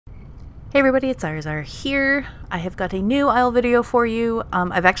Hey everybody, it's Zarzar here. I have got a new Isle video for you.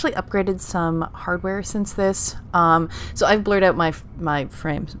 I've actually upgraded some hardware since this. So I've blurred out my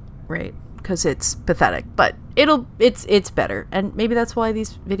frame rate because it's pathetic, but it's better. And maybe that's why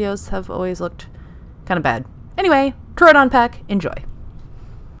these videos have always looked kind of bad. Anyway, Troodon pack, enjoy.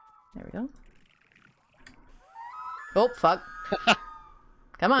 There we go. Oh, fuck.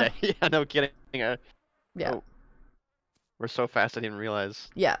 Come on. Yeah, no kidding. Yeah. Oh, we're so fast I didn't realize.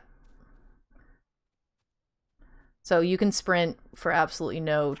 Yeah. So you can sprint for absolutely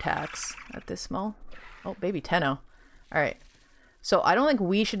no tax at this small. Oh, baby Tenno. Alright. So I don't think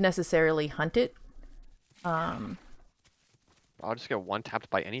we should necessarily hunt it. I'll just get one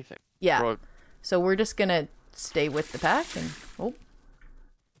tapped by anything. Yeah. Bro. So we're just gonna stay with the pack and... Oh.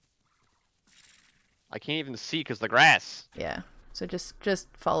 I can't even see because the grass. Yeah. So just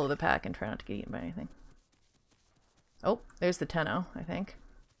follow the pack and try not to get eaten by anything. Oh, there's the Tenno, I think.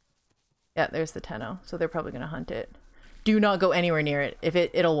 Yeah, there's the Tenno. So they're probably going to hunt it. Do not go anywhere near it. If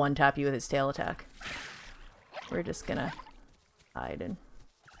it'll one-tap you with its tail attack. We're just going to hide.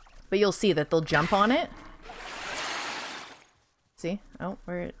 But you'll see that they'll jump on it. See? Oh,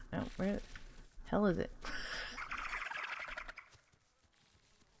 where the hell is it?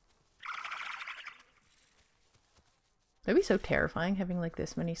 That'd be so terrifying having like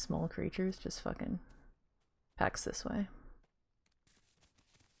this many small creatures just fucking packs this way.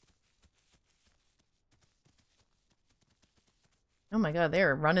 Oh my god,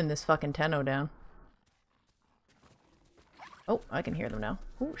 they're running this fucking Tenno down. Oh, I can hear them now.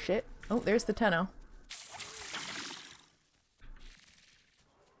 Oh, shit. Oh, there's the Tenno.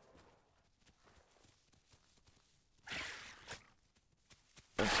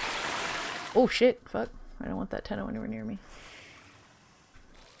 Oh, shit. Fuck. I don't want that Tenno anywhere near me.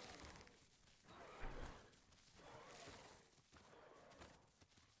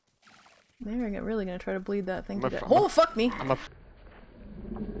 There, I'm really gonna try to bleed that thing to death. Oh, fuck me!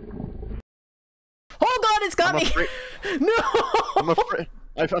 Oh god, it's got me! No!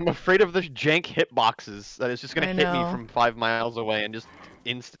 I'm afraid of the jank hitboxes that it's just gonna hit me from 5 miles away and just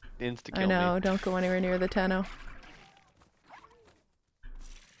insta kill me. I know, don't go anywhere near the Tenno.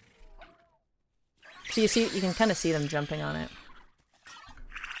 So you can kind of see them jumping on it.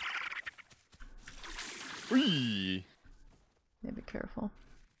 Whee! Yeah, be careful.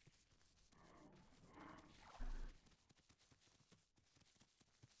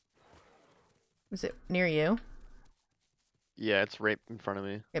 Is it near you? Yeah, it's right in front of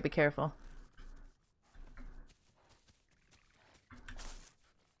me. Yeah, be careful.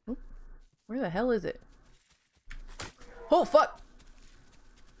 Oop. Where the hell is it? Oh, fuck!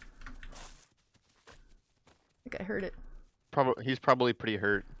 I think I heard it. He's probably pretty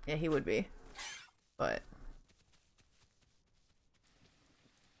hurt. Yeah, he would be. But...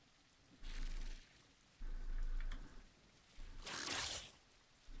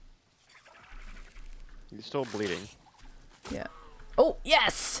 He's still bleeding. Yeah. Oh,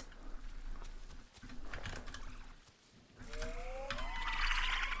 yes!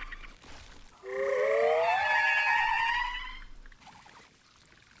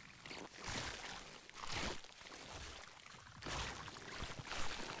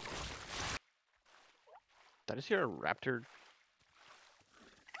 Did I just hear a raptor?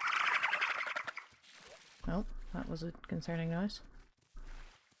 Oh, that was a concerning noise.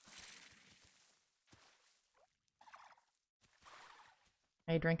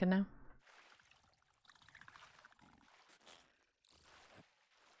 Are you drinking now?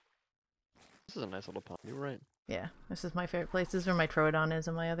 This is a nice little pond. You're right. Yeah, this is my favorite place. This is where my Troodon is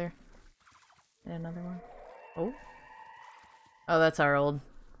and my other... And another one. Oh. Oh, that's our old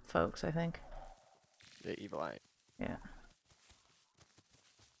folks, I think. Yeah, evil eye. Yeah.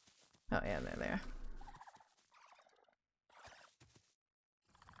 Oh yeah, they're there.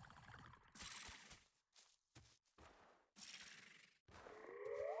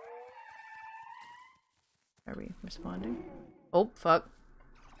 Are we responding? Oh, fuck.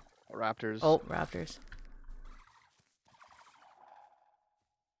 Raptors. Oh, raptors.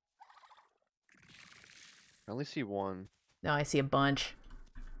 I only see one. No, I see a bunch.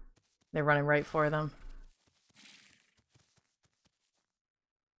 They're running right for them.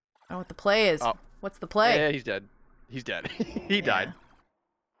 I don't know what the play is. Oh. What's the play? Yeah, he's dead. He's dead. He died.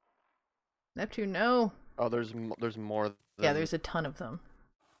 Neptune, no. Oh, there's more. Yeah, there's a ton of them.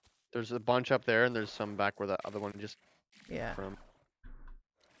 There's a bunch up there, and there's some back where the other one just... Yeah. From.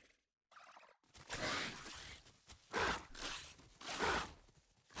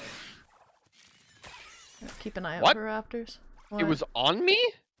 Keep an eye out What? for raptors. What? It was on me?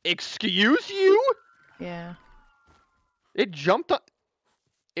 Excuse you? Yeah. It jumped on...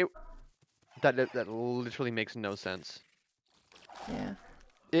 It... That literally makes no sense. Yeah.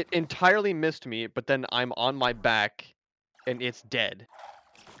 It entirely missed me, but then I'm on my back, and it's dead.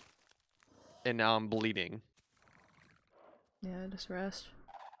 And now I'm bleeding. Yeah, just rest.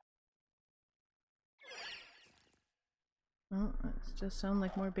 Oh, that just sound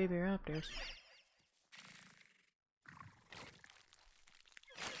like more baby raptors.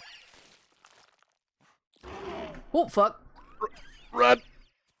 Oh, fuck! Run!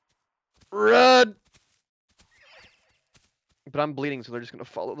 Run! But I'm bleeding, so they're just gonna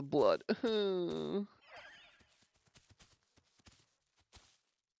follow the blood.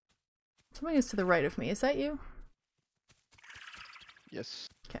 Somebody is to the right of me. Is that you? Yes.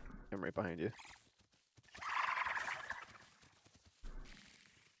 Okay. I'm right behind you.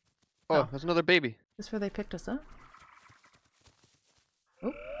 Oh, there's another baby. Is this where they picked us up?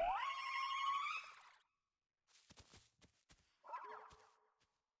 Oh.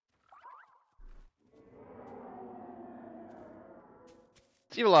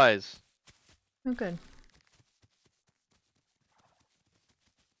 It's Evil Eyes. Oh, good.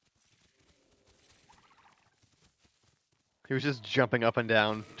 He was just jumping up and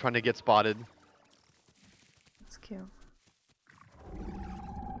down, trying to get spotted. That's cute.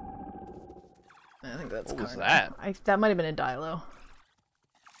 I think that's What was that? That might have been a dilo.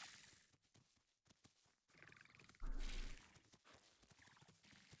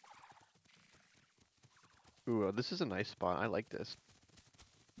 Ooh, this is a nice spot. I like this.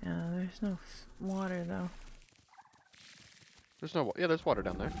 Yeah, there's no water though. There's no. Yeah, there's water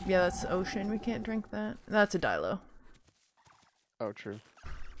down there. Yeah, that's the ocean. We can't drink that. That's a dilo. Oh, true.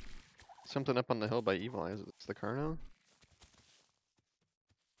 Something up on the hill by Evil Eyes. It's the Carno.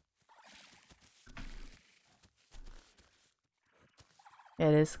 Yeah,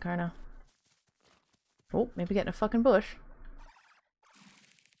 it is the Carno. Oh, maybe getting a fucking bush.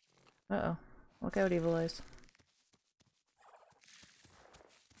 Uh-oh. Look out, Evil Eyes.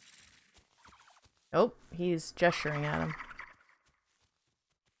 Oh, he's gesturing at him.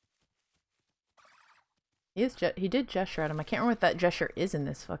 He did gesture at him. I can't remember what that gesture is in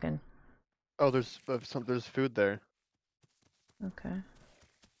this fucking... Oh, there's food there. Okay.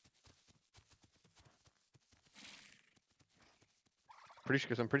 I'm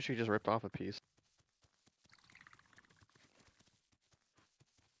pretty sure he just ripped off a piece.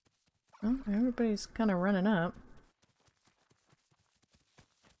 Oh, everybody's kind of running up.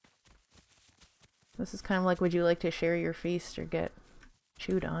 This is kind of like, would you like to share your feast or get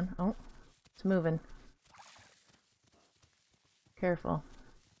chewed on? Oh, it's moving. Careful.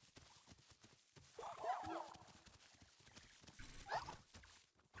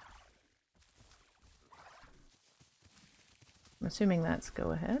 I'm assuming that's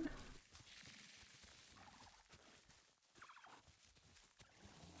go ahead.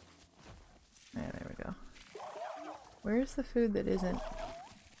 There we go. Where's the food that isn't...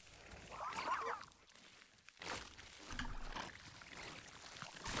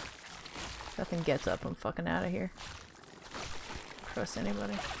 Nothing gets up, I'm fucking out of here. Trust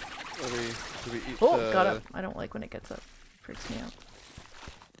anybody. Do we eat got up. I don't like when it gets up. Freaks me out.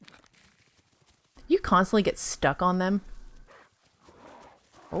 You constantly get stuck on them.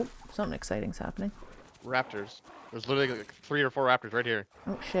 Oh, something exciting's happening. Raptors. There's literally like 3 or 4 raptors right here.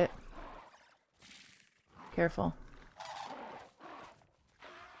 Oh shit. Careful.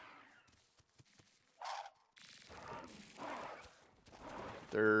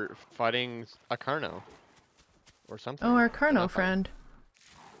 They're fighting a Carno. Or something. Oh, our Carno friend.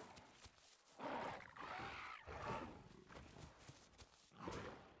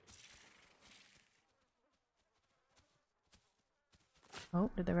 Oh,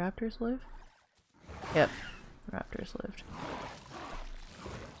 did the raptors live? Yep, the raptors lived.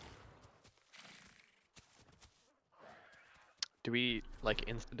 Do we, like,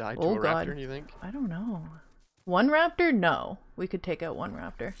 insta-die to Oh a god. raptor, do you think? I don't know. One raptor? No. We could take out one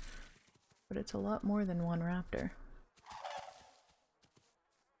raptor. But it's a lot more than one raptor.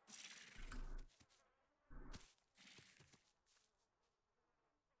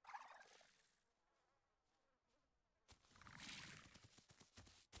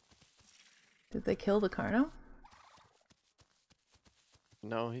 Did they kill the Carno?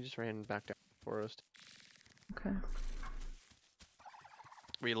 No, he just ran back down the forest. Okay.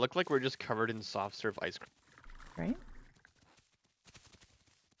 We look like we're just covered in soft serve ice cream. Right?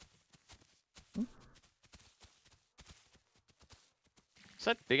 Is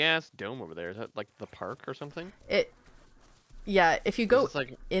that big ass dome over there? Is that like the park or something? Yeah, if you go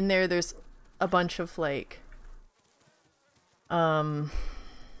like... in there, there's a bunch of like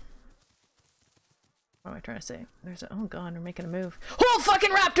What am I trying to say? There's a, oh god, we're making a move. Oh, fucking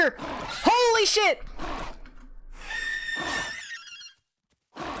raptor! Holy shit!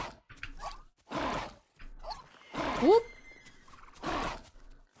 Whoop!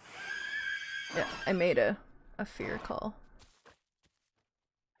 Yeah, I made a fear call.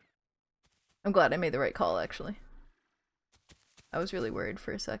 I'm glad I made the right call, actually. I was really worried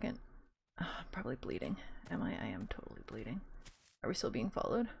for a second. I'm probably bleeding. Am I? I am totally bleeding. Are we still being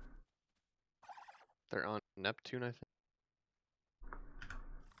followed? They're on Neptune, I think.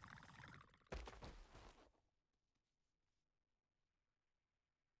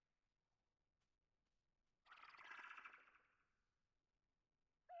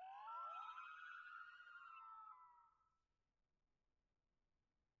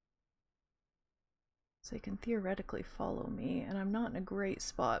 So they can theoretically follow me, and I'm not in a great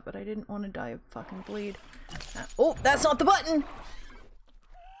spot, but I didn't want to die of fucking bleed. Oh, that's not the button!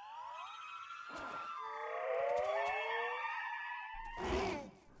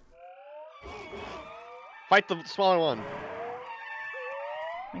 Fight the smaller one!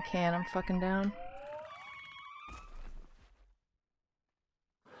 I can't, I'm fucking down.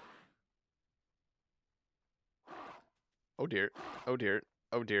 Oh dear. Oh dear.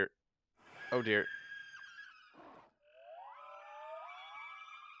 Oh dear. Oh dear.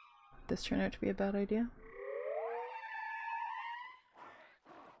 This turned out to be a bad idea.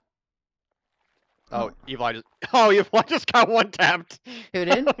 Oh, Evil Eye just— oh, Evil Eye just got one tapped! Who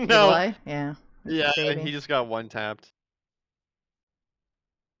did? No. Evil Eye? Yeah. Yeah, Baby. he just got one tapped.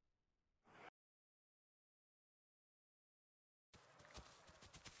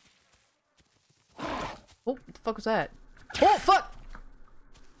 Oh, what the fuck was that? Oh, fuck!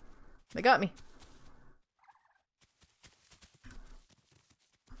 They got me.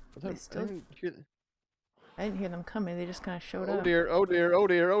 They still... I didn't hear them coming, they just kind of showed up. Oh dear, oh dear, oh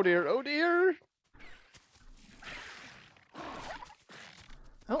dear, oh dear, oh dear!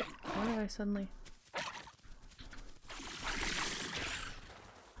 Oh, why did I suddenly...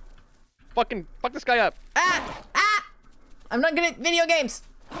 Fucking fuck this guy up! Ah! Ah! I'm not good at video games!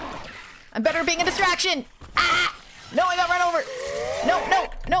 I'm better at being a distraction! Ah! No, I got run over! No, no,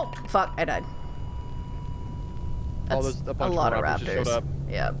 no! Fuck, I died. That's there's a a bunch lot more of raptors just showed raptors. up.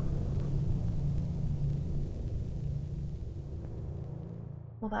 Yep.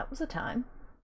 Well, that was a time.